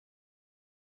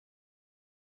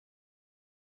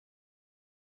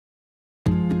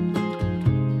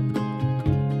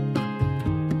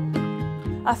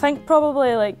I think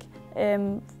probably like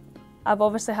I've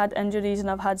obviously had injuries and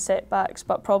I've had setbacks,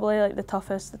 but probably like the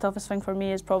toughest thing for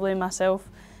me is probably myself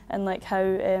and like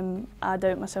how I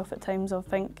doubt myself at times. I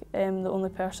think the only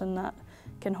person that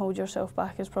can hold yourself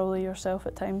back is probably yourself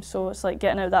at times. So it's like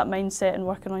getting out of that mindset and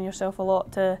working on yourself a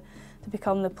lot to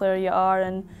become the player you are.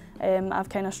 And I've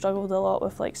kind of struggled a lot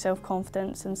with like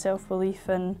self-confidence and self-belief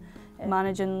and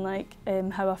managing like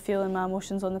how I feel and my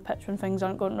emotions on the pitch when things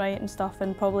aren't going right and stuff.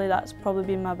 And that's probably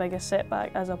been my biggest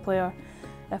setback as a player,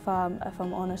 if I'm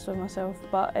honest with myself.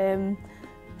 But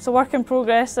it's a work in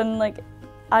progress, and like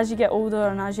as you get older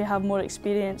and as you have more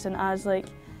experience and as like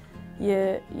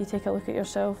you take a look at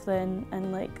yourself then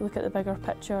and like look at the bigger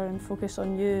picture and focus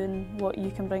on you and what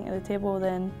you can bring to the table,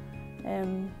 then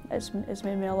it's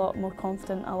made me a lot more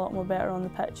confident, a lot more better on the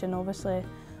pitch, and obviously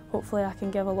hopefully I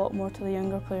can give a lot more to the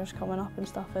younger players coming up and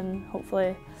stuff, and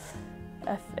hopefully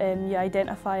if you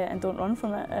identify it and don't run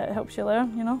from it, it helps you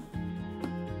learn, you know.